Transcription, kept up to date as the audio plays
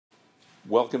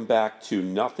Welcome back to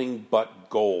Nothing But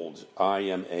Gold. I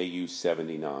am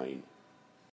AU79.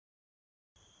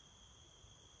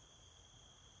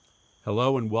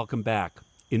 Hello and welcome back.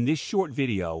 In this short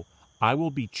video, I will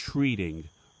be treating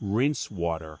rinse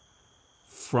water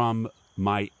from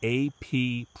my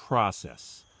AP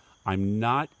process. I'm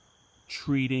not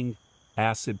treating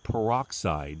acid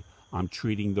peroxide. I'm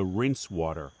treating the rinse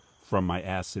water from my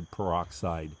acid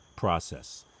peroxide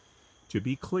process. To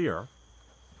be clear,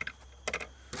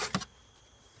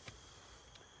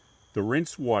 the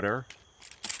rinse water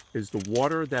is the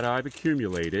water that I've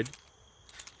accumulated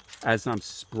as I'm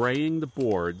spraying the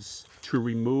boards to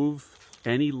remove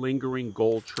any lingering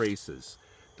gold traces.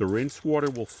 The rinse water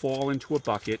will fall into a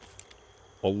bucket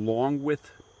along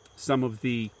with some of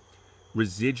the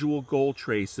residual gold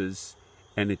traces,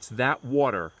 and it's that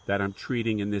water that I'm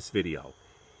treating in this video.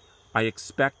 I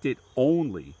expect it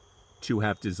only to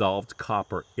have dissolved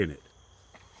copper in it.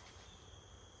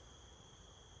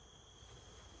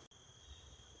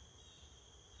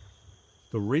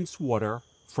 The rinse water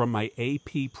from my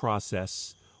AP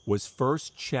process was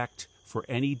first checked for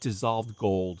any dissolved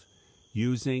gold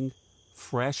using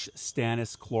fresh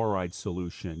stannous chloride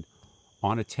solution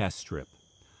on a test strip.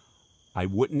 I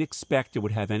wouldn't expect it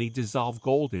would have any dissolved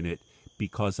gold in it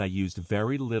because I used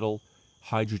very little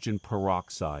hydrogen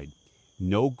peroxide.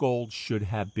 No gold should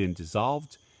have been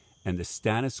dissolved, and the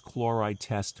stannous chloride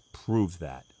test proved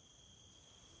that.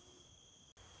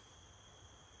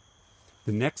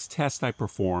 The next test I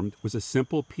performed was a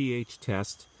simple pH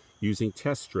test using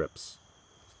test strips.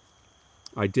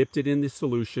 I dipped it in the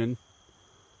solution,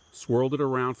 swirled it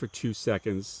around for 2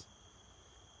 seconds,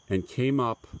 and came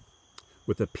up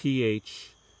with a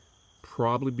pH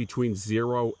probably between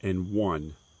 0 and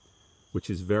 1, which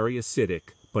is very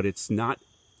acidic, but it's not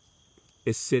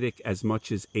acidic as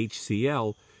much as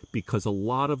HCl because a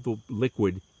lot of the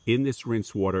liquid in this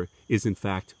rinse water is in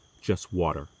fact just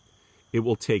water. It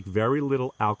will take very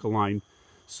little alkaline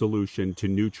solution to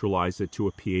neutralize it to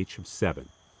a pH of 7.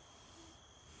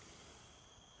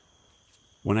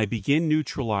 When I begin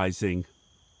neutralizing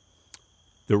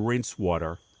the rinse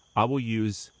water, I will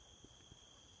use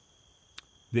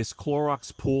this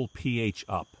Clorox Pool pH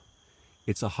Up.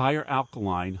 It's a higher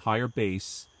alkaline, higher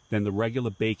base than the regular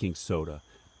baking soda.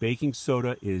 Baking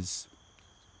soda is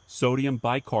sodium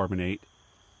bicarbonate,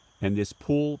 and this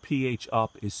Pool pH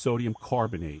Up is sodium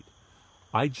carbonate.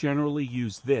 I generally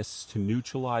use this to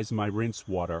neutralize my rinse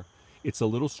water. It's a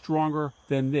little stronger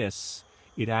than this.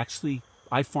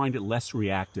 I find it less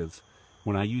reactive.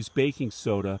 When I use baking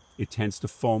soda, it tends to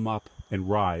foam up and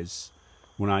rise.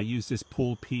 When I use this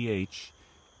Pool pH,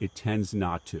 it tends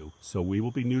not to. So we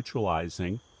will be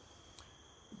neutralizing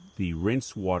the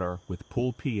rinse water with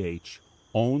Pool pH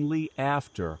only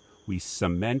after we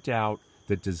cement out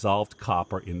the dissolved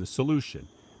copper in the solution.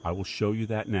 I will show you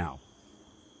that now.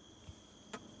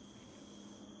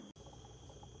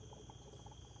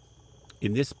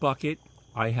 In this bucket,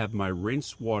 I have my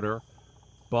rinse water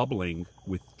bubbling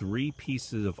with 3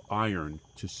 pieces of iron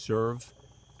to serve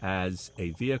as a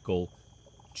vehicle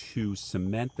to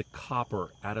cement the copper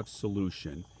out of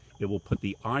solution. It will put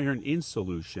the iron in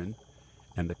solution,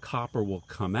 and the copper will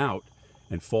come out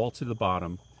and fall to the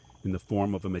bottom in the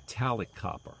form of a metallic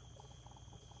copper.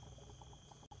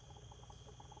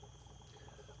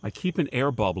 I keep an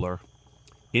air bubbler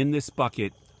in this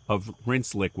bucket of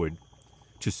rinse liquid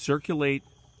to circulate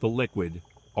the liquid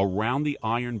around the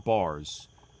iron bars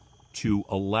to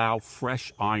allow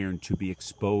fresh iron to be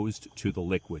exposed to the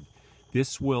liquid.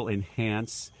 This will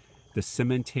enhance the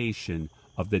cementation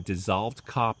of the dissolved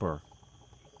copper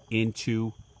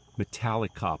into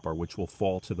metallic copper, which will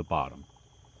fall to the bottom.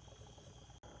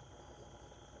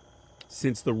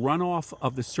 Since the runoff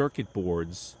of the circuit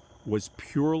boards was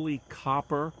purely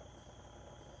copper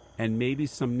and maybe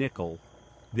some nickel,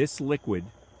 this liquid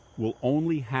will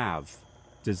only have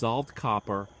dissolved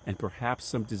copper and perhaps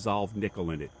some dissolved nickel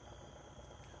in it.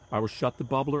 I will shut the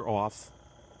bubbler off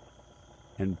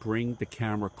and bring the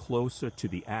camera closer to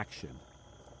the action.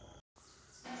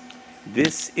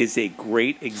 This is a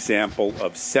great example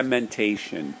of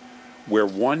cementation, where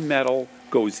one metal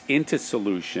goes into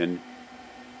solution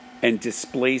and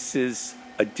displaces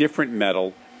a different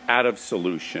metal out of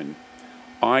solution.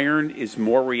 Iron is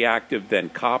more reactive than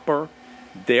copper,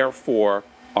 therefore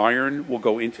iron will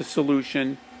go into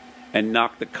solution and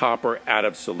knock the copper out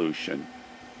of solution.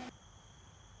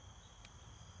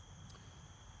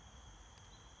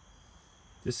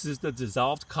 This is the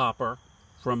dissolved copper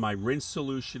from my rinse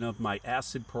solution of my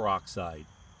acid peroxide.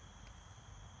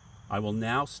 I will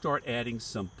now start adding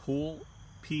some Pool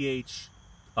pH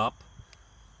Up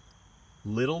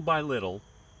little by little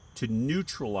to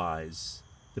neutralize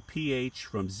the pH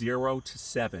from 0 to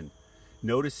 7.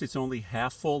 Notice it's only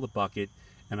half full, the bucket,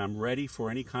 and I'm ready for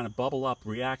any kind of bubble up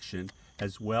reaction,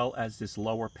 as well as this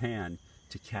lower pan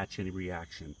to catch any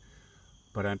reaction.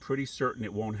 But I'm pretty certain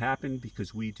it won't happen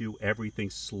because we do everything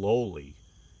slowly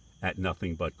at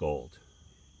Nothing But Gold.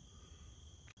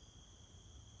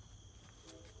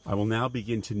 I will now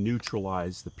begin to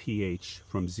neutralize the pH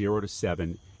from 0 to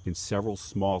 7 in several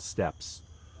small steps.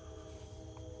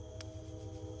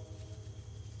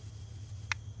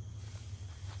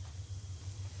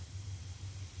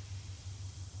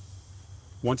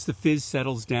 Once the fizz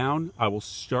settles down, I will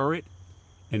stir it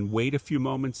and wait a few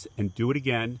moments and do it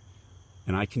again,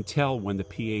 and I can tell when the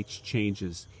pH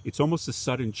changes. It's almost a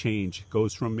sudden change. It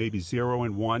goes from maybe 0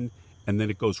 and 1, and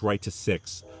then it goes right to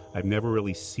 6. I've never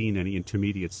really seen any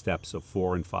intermediate steps of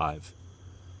 4 and 5.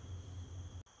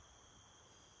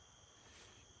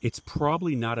 It's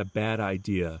probably not a bad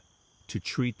idea to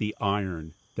treat the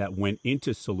iron that went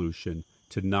into solution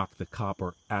to knock the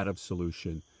copper out of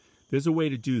solution. There's a way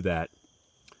to do that,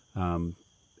 and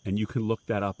you can look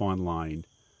that up online.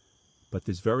 But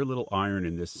there's very little iron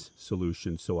in this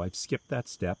solution, so I've skipped that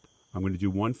step. I'm going to do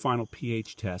one final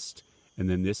pH test, and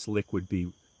then this liquid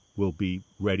will be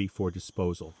ready for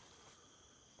disposal.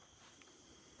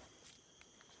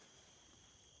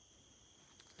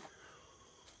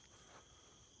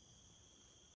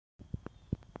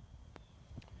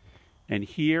 And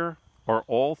here are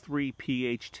all three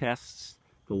pH tests.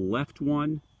 The left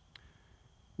one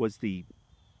was the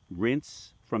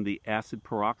rinse from the acid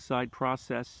peroxide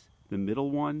process. The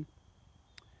middle one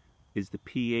is the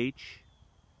pH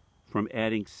from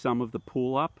adding some of the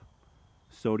pull up,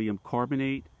 sodium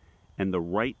carbonate, and the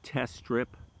right test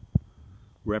strip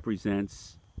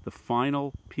represents the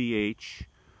final pH,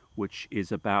 which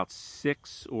is about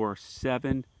 6 or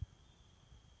 7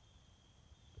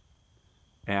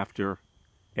 after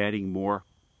adding more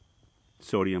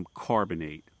sodium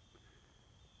carbonate.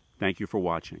 Thank you for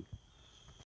watching.